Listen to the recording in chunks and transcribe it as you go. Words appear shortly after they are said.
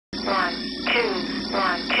1, 2,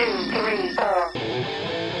 1, 2, 3, 4.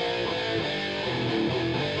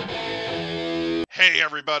 Hey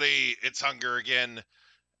everybody, it's Hunger again,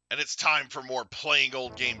 and it's time for more Playing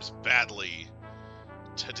Old Games Badly.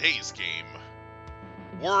 Today's game,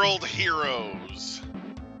 World Heroes.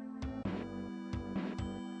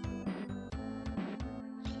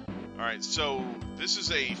 Alright, so this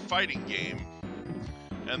is a fighting game,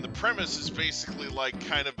 and the premise is basically like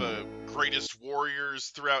kind of a greatest warriors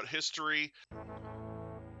throughout history.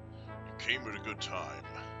 You came at a good time.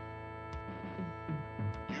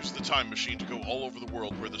 Use the time machine to go all over the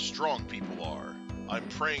world where the strong people are. I'm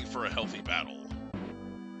praying for a healthy battle.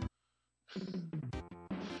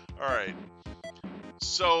 Alright.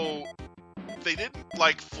 So, they didn't,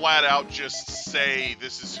 like, flat out just say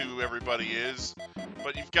this is who everybody is.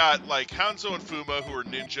 But you've got, like, Hanzo and Fuma, who are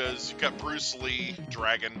ninjas. You've got Bruce Lee,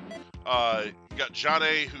 Dragon. You've got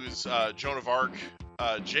Jane, who's Joan of Arc.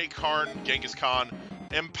 Jake Harn, Genghis Khan.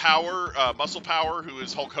 M-Power, Muscle Power, who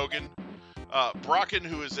is Hulk Hogan. Brocken,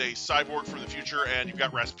 who is a cyborg from the future, and you've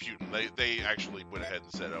got Rasputin. They actually went ahead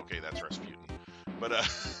and said, okay, that's Rasputin. But,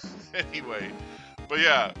 anyway. But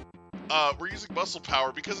yeah, we're using Muscle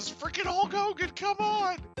Power because it's freaking Hulk Hogan, come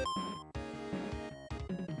on!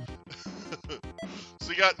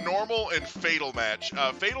 So you got Normal and Fatal Match.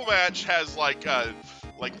 Fatal Match has, like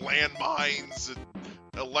landmines and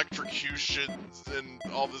electrocutions and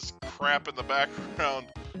all this crap in the background.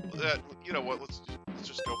 You know what, let's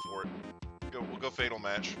just go for it. We'll go Fatal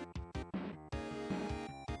Match.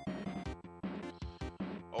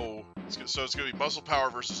 Oh, so it's gonna be Muscle Power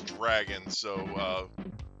versus Dragon. So,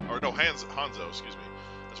 or no, Hanzo. Excuse me.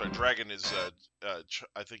 That's right. Dragon is.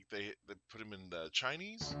 I think they put him in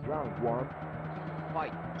Chinese. Round 1.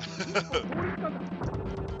 Fight.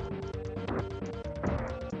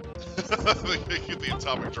 They get the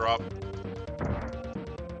atomic drop.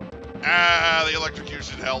 Ah, the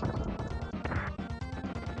electrocution helped.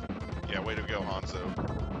 Yeah, way to go, Hanzo.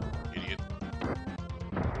 Idiot.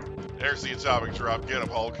 There's the atomic drop. Get him,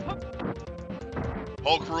 Hulk.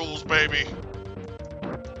 Hulk rules, baby.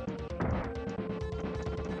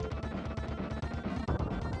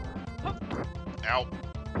 Ow.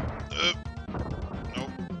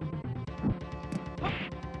 Nope.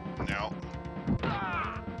 Now.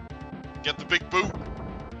 Get the big boot.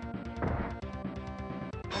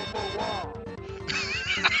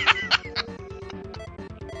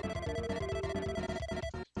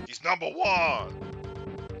 He's number 1.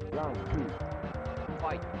 Round 2.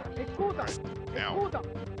 Fight. Ow.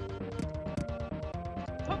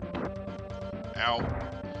 Ow.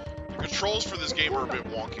 The controls for this game are a bit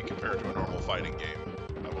wonky compared to a normal fighting game.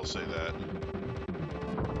 I will say that.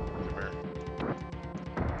 Come here.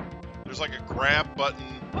 There's like a grab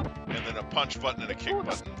button, and then a punch button and a kick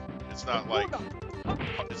button. It's not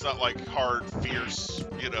like hard, fierce,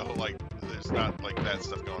 you know, like there's not like that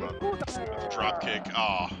stuff going on. With the drop kick,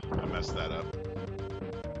 I messed that up.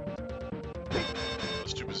 I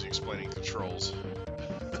was too busy explaining controls.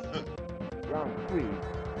 Round 3.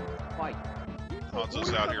 Fight.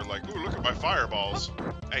 Hanzo's out here like, ooh, look at my fireballs.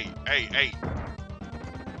 Hey, hey, hey.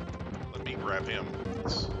 Let me grab him.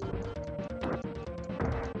 Let's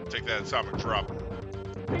take that atomic drop.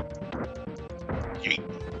 Yeet.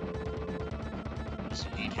 Just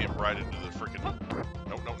yeet him right into the freaking.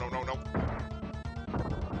 No, no, no, no, no.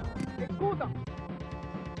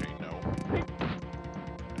 Okay, no.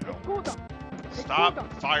 No. Stop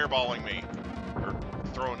fireballing me. Or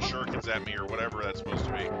throwing shurikens at me or whatever that's supposed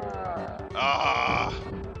to be. Ah!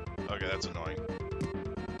 Okay, that's annoying.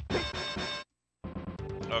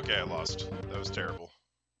 Okay, I lost. That was terrible.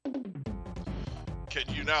 Can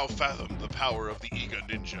you now fathom the power of the Iga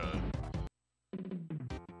Ninja?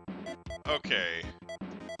 Okay.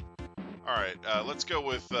 Alright, let's go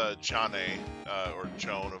with Jane, or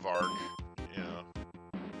Joan of Arc. You know.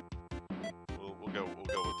 We'll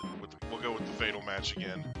go with the Fatal Match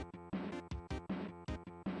again.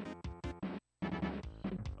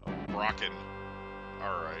 Brocken.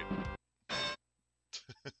 Alright.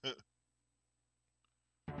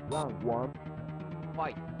 Round 1.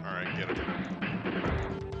 Fight. Alright, get him.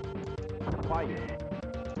 Fight.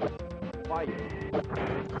 Fight.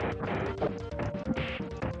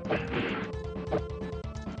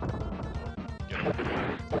 Get him.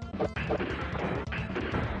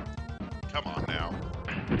 Come on now.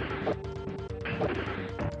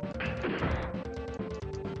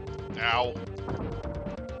 Ow.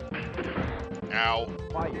 Ow.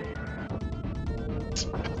 Fight.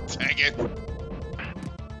 Dang it.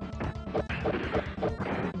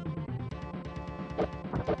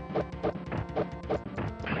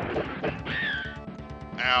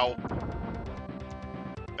 Ow.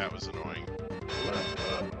 That was annoying.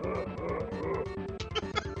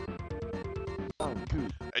 Round 2.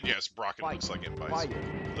 And yes, Brocken looks like M. Fight.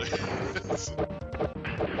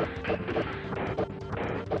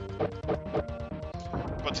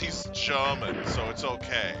 But he's German, so it's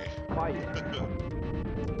okay. Fight.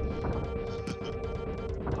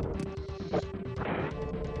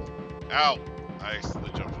 Ow! I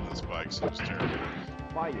accidentally jumped into the spikes. It was terrible.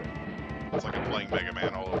 Fight. It's like I'm playing Mega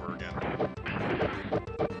Man all over again.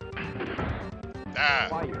 Ah!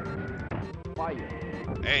 Fight. Fight.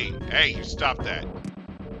 Hey, you stop that.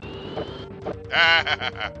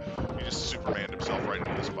 Ah! He just Supermaned himself right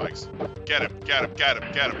into the spikes. Get him, get him, get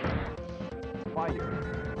him, get him. Fight.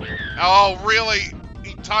 Oh, really?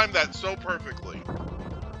 He timed that so perfectly.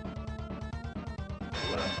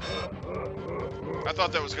 I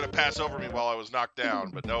thought that was going to pass over me while I was knocked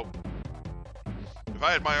down, but nope. If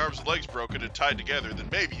I had my arms and legs broken and tied together, then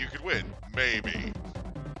maybe you could win. Maybe.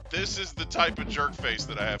 This is the type of jerk face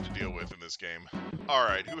that I have to deal with in this game.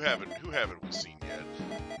 Alright, who haven't we seen yet?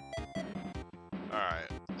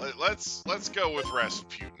 Alright, let's go with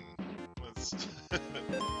Rasputin. Let's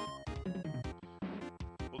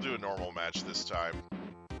we'll do a normal match this time.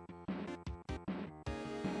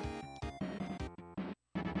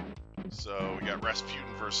 So we got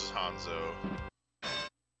Rasputin versus Hanzo.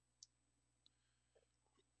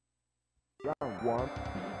 Round 1.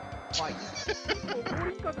 Fight.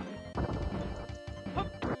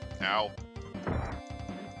 Ow.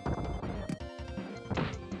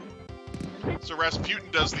 So Rasputin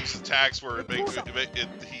does these attacks where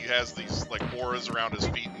he has these like auras around his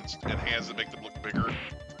feet and hands that make them look bigger.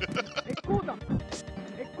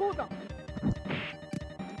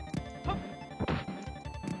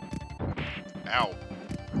 Ow.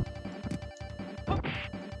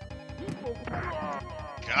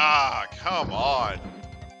 Ah, come on.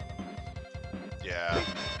 Yeah.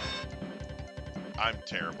 I'm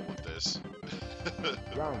terrible at this.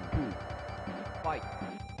 Round 2. Fight.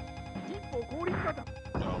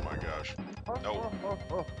 Oh my gosh. No.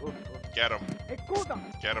 Get him.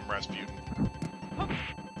 Get him, Rasputin.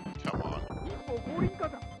 Come on.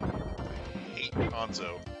 I hate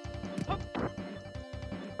Hanzo.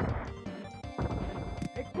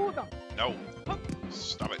 No.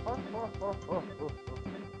 Stop it.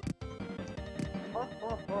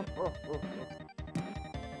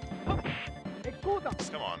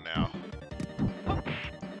 Come on now.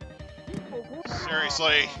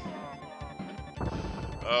 Seriously?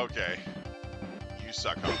 Okay. You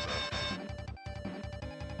suck, Hanzo.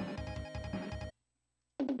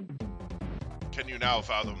 Can you now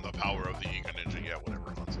fathom the power of the Eco Ninja? Yeah,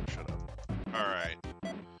 whatever, Hanzo, shut up. Alright.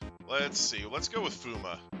 Let's see. Let's go with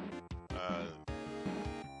Fuma.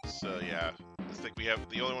 So, yeah. I think we have...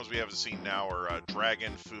 The only ones we haven't seen now are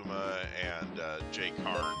Dragon, Fuma, and Jay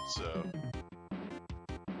Karn, so...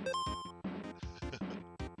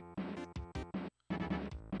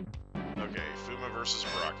 Okay, Fuma versus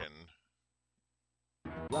Brocken.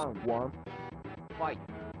 Round 1. Fight.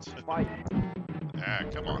 Fight. Ah,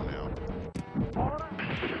 come on now.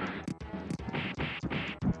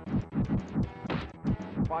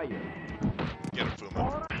 Fire. Get him,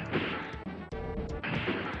 Fuma.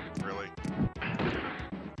 Really?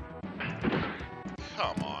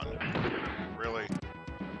 Come on. Really?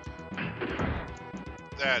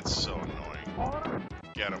 That's so annoying.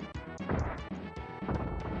 Get him.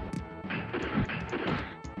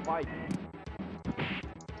 Fight.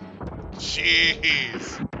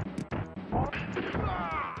 Jeez.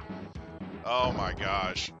 Oh my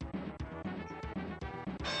gosh.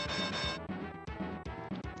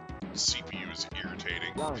 CPU is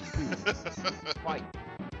irritating. Round 2. Fight.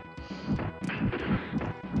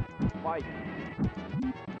 Fight.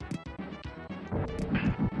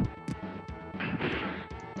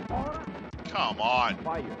 Come on.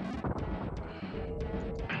 Fire.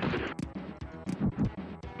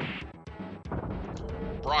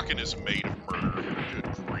 Brocken is made of murder. Good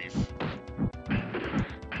grief.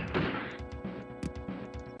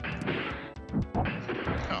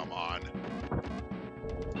 Come on.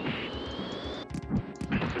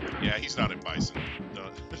 Yeah, he's not in Bison.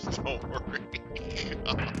 Don't worry.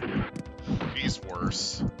 He's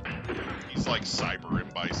worse. He's like Cyber in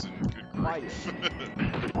Bison. Good grief.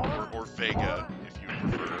 or Vega, if you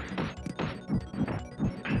prefer.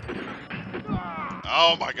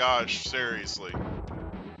 Oh my gosh, seriously.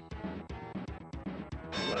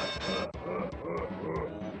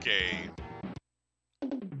 Okay.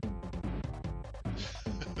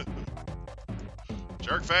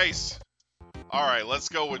 Jerk face. All right, let's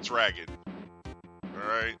go with Dragon. All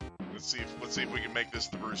right, let's see if we can make this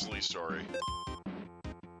the Bruce Lee story.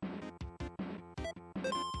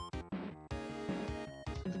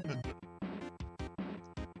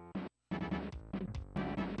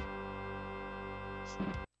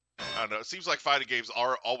 I don't know. It seems like fighting games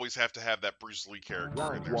always have to have that Bruce Lee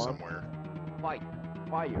character in there somewhere. Fight.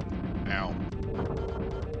 Fire. Ow.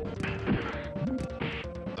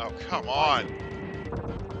 Oh, come on.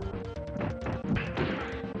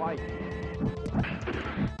 Fight.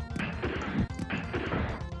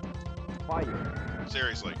 Fire.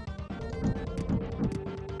 Seriously.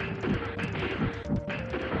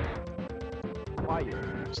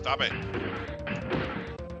 Fire. Stop it.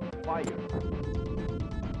 Fire.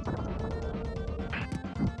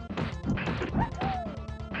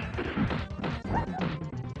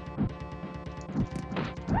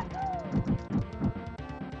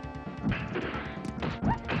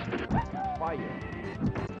 Fire.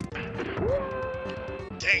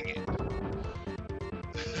 Dang it.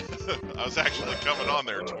 I was actually coming on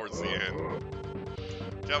there towards the end.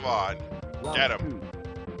 Come on. Get him.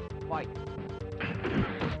 Fight.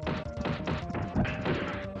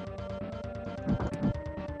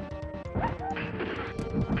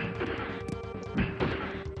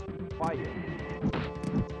 Fire.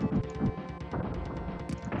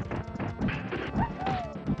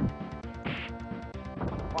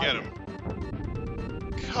 Get him.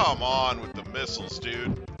 Come on with the missiles,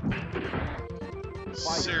 dude.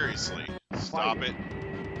 Seriously. Stop it.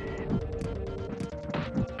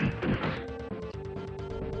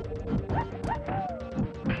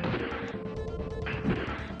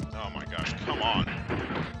 Oh my gosh, come on.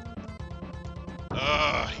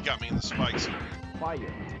 He got me in the spikes here.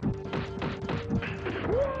 Fire.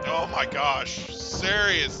 Oh my gosh,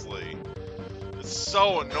 seriously. It's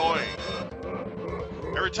so annoying.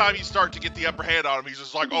 Every time you start to get the upper hand on him, he's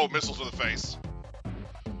just like, oh, missiles to the face.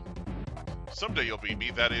 Someday you'll beat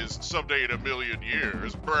me, that is, someday in a million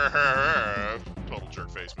years. Total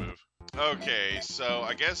jerk face move. Okay, so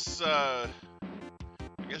I guess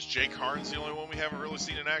Jake Harn's the only one we haven't really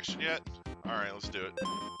seen in action yet. Alright, let's do it.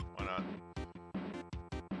 Why not?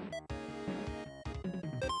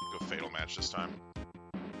 Go fatal match this time.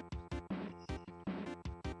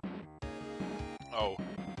 Oh.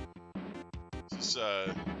 Is this,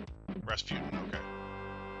 Rasputin? Okay.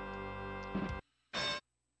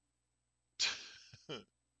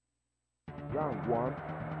 Round one.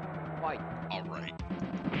 Fight. Alright.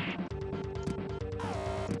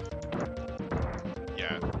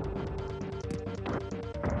 Yeah.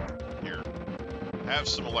 Here. Have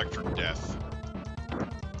some electric death.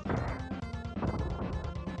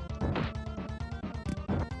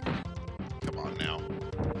 Come on now.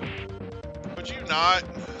 Could you not?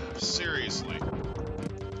 Seriously.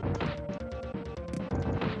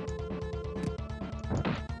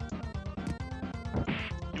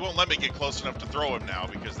 You won't let me get close enough to throw him now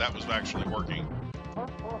because that was actually working.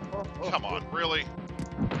 Come on, really?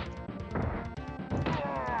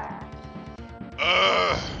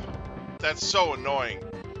 Ugh! That's so annoying.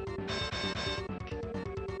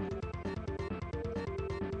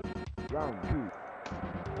 Round two.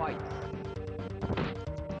 Fight.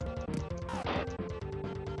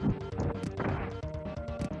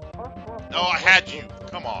 Oh, I had you!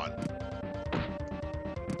 Come on.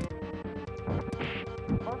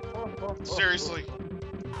 Seriously?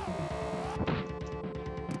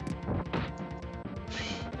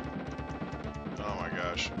 Oh my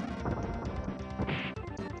gosh.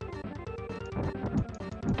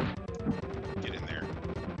 Get in there.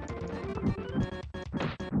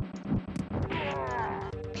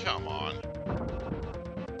 Come on.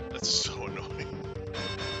 That's so annoying.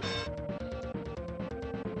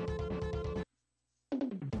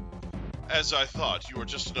 As I thought, you were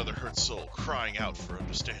just another hurt soul crying out for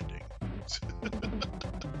understanding.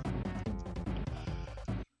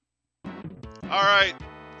 Alright,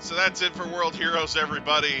 so that's it for World Heroes,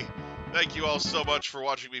 everybody. Thank you all so much for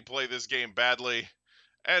watching me play this game badly.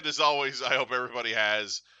 And as always, I hope everybody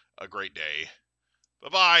has a great day.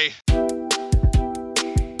 Bye-bye!